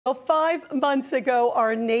Well, 5 months ago,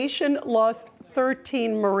 our nation lost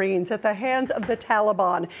 13 Marines at the hands of the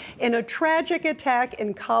Taliban in a tragic attack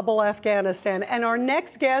in Kabul, Afghanistan. And our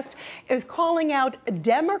next guest is calling out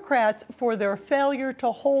Democrats for their failure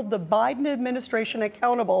to hold the Biden administration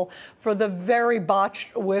accountable for the very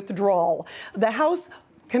botched withdrawal. The House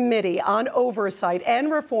Committee on Oversight and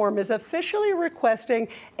Reform is officially requesting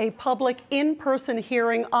a public in-person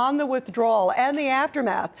hearing on the withdrawal and the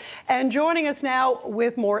aftermath. And joining us now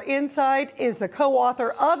with more insight is the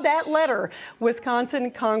co-author of that letter, Wisconsin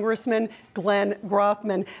Congressman Glenn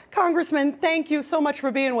Grothman. Congressman, thank you so much for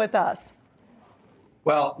being with us.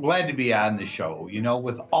 Well, glad to be on the show. You know,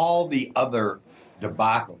 with all the other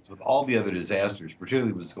debacles, with all the other disasters,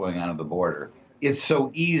 particularly what's going on at the border, it's so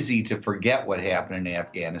easy to forget what happened in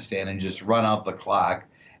Afghanistan and just run out the clock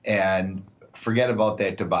and forget about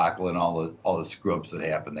that debacle and all the screw-ups that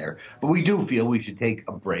happened there. But we do feel we should take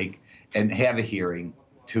a break and have a hearing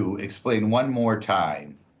to explain one more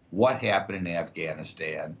time what happened in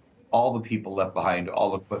Afghanistan, all the people left behind, all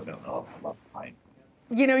the equipment left behind.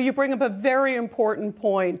 You know, you bring up a very important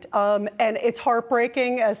point, and it's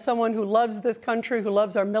heartbreaking as someone who loves this country, who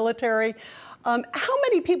loves our military. How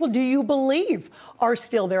many people do you believe are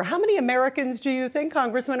still there? How many Americans do you think,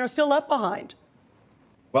 Congressman, are still left behind?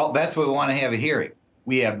 Well, that's why we want to have a hearing.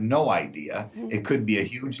 We have no idea. It could be a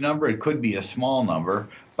huge number. It could be a small number.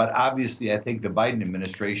 But obviously, I think the Biden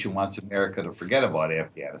administration wants America to forget about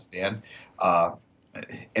Afghanistan.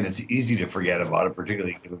 And it's easy to forget about it,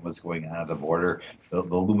 particularly given what's going on at the border, the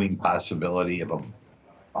looming possibility of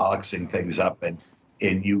boxing things up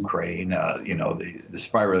in Ukraine, you know, the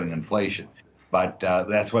spiraling inflation. But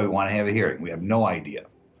that's why we want to have a hearing. We have no idea.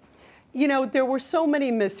 You know, there were so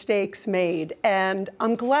many mistakes made, and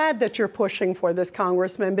I'm glad that you're pushing for this,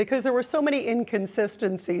 Congressman, because there were so many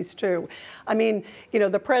inconsistencies, too. I mean, you know,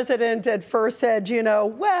 the president at first said, you know,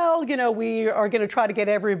 well, you know, we are going to try to get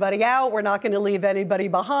everybody out. We're not going to leave anybody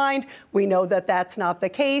behind. We know that that's not the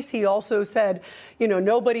case. He also said, you know,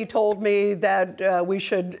 nobody told me that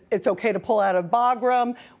it's okay to pull out of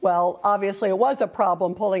Bagram. Well, obviously, it was a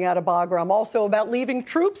problem pulling out of Bagram. Also about leaving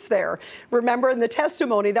troops there. Remember in the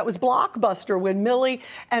testimony that was blockbuster when Milley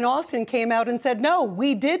and Austin came out and said, no,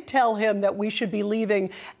 we did tell him that we should be leaving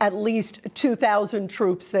at least 2,000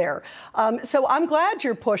 troops there. So I'm glad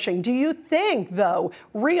you're pushing. Do you think, though,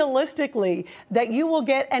 realistically, that you will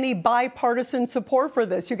get any bipartisan support for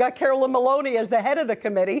this? You got Carolyn Maloney as the head of the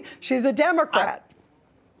committee. She's a Democrat.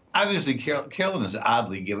 Obviously, Carolyn has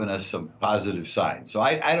oddly given us some positive signs. So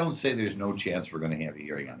I don't say there's no chance we're going to have a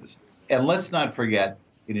hearing on this. And let's not forget,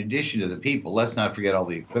 in addition to the people, let's not forget all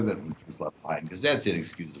the equipment which was left behind, because that's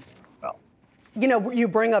inexcusable. Well, you know, you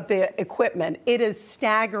bring up the equipment. It is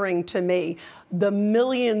staggering to me, the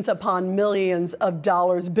millions upon millions of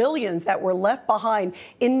dollars, billions that were left behind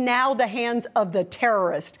in now the hands of the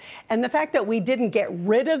terrorist. And the fact that we didn't get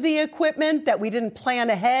rid of the equipment, that we didn't plan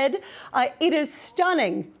ahead, it is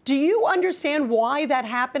stunning. Do you understand why that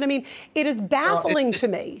happened? I mean, it is baffling to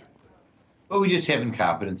me. Well, we just have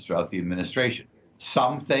incompetence throughout the administration.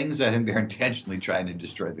 Some things, I think they're intentionally trying to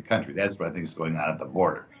destroy the country. That's what I think is going on at the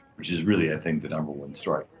border, which is really, I think, the #1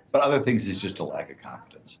 story. But other things is just a lack of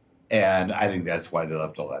competence. And I think that's why they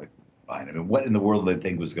left all that behind. I mean, what in the world did they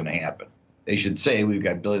think was going to happen? They should say, we've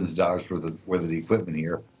got billions of dollars worth of the equipment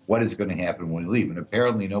here. What is going to happen when we leave? And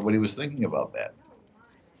apparently nobody was thinking about that.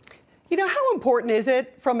 You know, how important is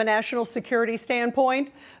it from a national security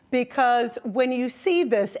standpoint? Because when you see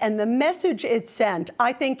this and the message it sent,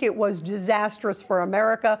 I think it was disastrous for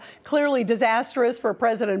America, clearly disastrous for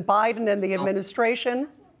President Biden and the administration.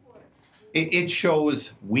 It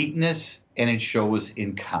shows weakness and it shows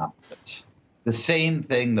incompetence. The same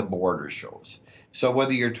thing the border shows. So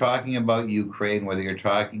whether you're talking about Ukraine, whether you're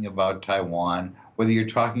talking about Taiwan, whether you're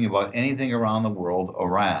talking about anything around the world,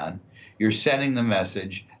 Iran, you're sending the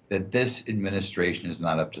message that this administration is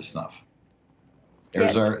not up to snuff.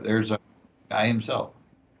 There's our guy himself.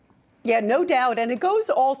 Yeah, no doubt. And it goes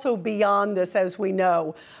also beyond this, as we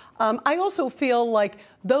know. I also feel like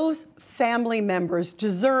those family members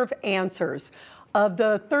deserve answers. Of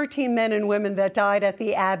the 13 men and women that died at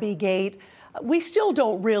the Abbey Gate, we still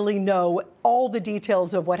don't really know all the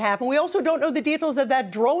details of what happened. We also don't know the details of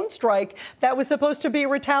that drone strike that was supposed to be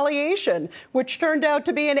retaliation, which turned out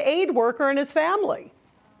to be an aid worker and his family.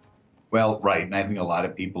 Well, right. And I think a lot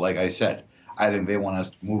of people, like I said, I think they want us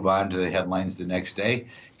to move on to the headlines the next day.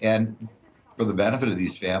 And for the benefit of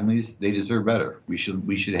these families, they deserve better. We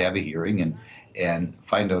should have a hearing and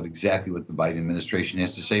find out exactly what the Biden administration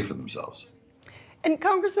has to say for themselves. And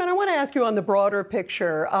Congressman, I want to ask you on the broader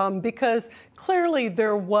picture, because clearly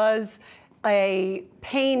there was a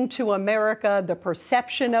pain to America, the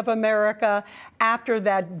perception of America after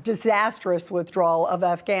that disastrous withdrawal of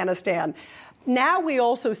Afghanistan. Now we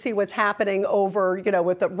also see what's happening over,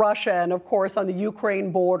 with Russia and, of course, on the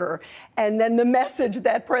Ukraine border. And then the message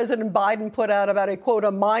that President Biden put out about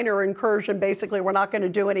a minor incursion, basically, we're not going to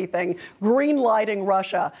do anything, green-lighting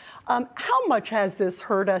Russia. How much has this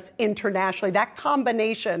hurt us internationally, that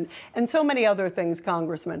combination, and so many other things,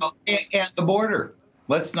 Congressman? And the border.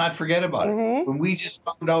 Let's not forget about it. When we just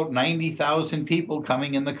found out 90,000 people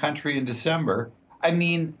coming in the country in December, I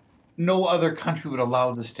mean, no other country would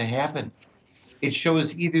allow this to happen. It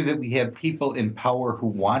shows either that we have people in power who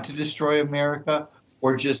want to destroy America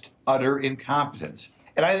or just utter incompetence.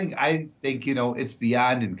 And I think it's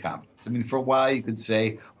beyond incompetence. I mean, for a while you could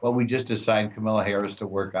say, well, we just assigned Kamala Harris to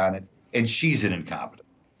work on it, and she's an incompetent,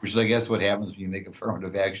 which is, I guess, what happens when you make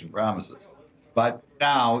affirmative action promises. But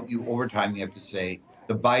now, over time, you have to say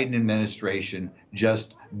the Biden administration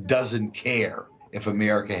just doesn't care if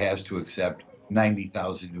America has to accept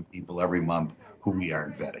 90,000 new people every month who we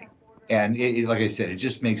aren't vetting. And like I said, it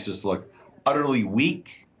just makes us look utterly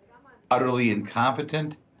weak, utterly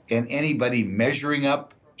incompetent, and anybody measuring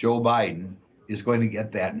up Joe Biden is going to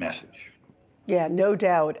get that message. Yeah, no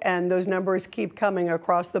doubt. And those numbers keep coming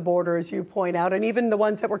across the border, as you point out. And even the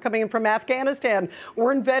ones that were coming in from Afghanistan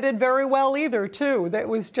weren't vetted very well either, too. That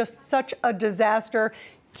was just such a disaster.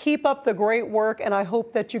 Keep up the great work, and I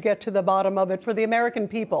hope that you get to the bottom of it for the American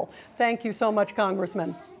people. Thank you so much,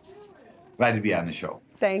 Congressman. Glad to be on the show.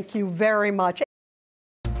 Thank you very much.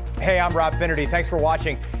 Hey, I'm Rob Finnerty. Thanks for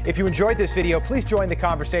watching. If you enjoyed this video, please join the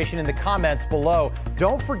conversation in the comments below.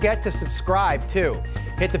 Don't forget to subscribe, too.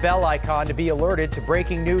 Hit the bell icon to be alerted to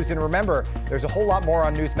breaking news. And remember, there's a whole lot more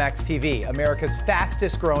on Newsmax TV, America's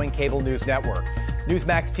fastest growing cable news network.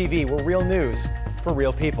 Newsmax TV, we're real news for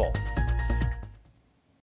real people.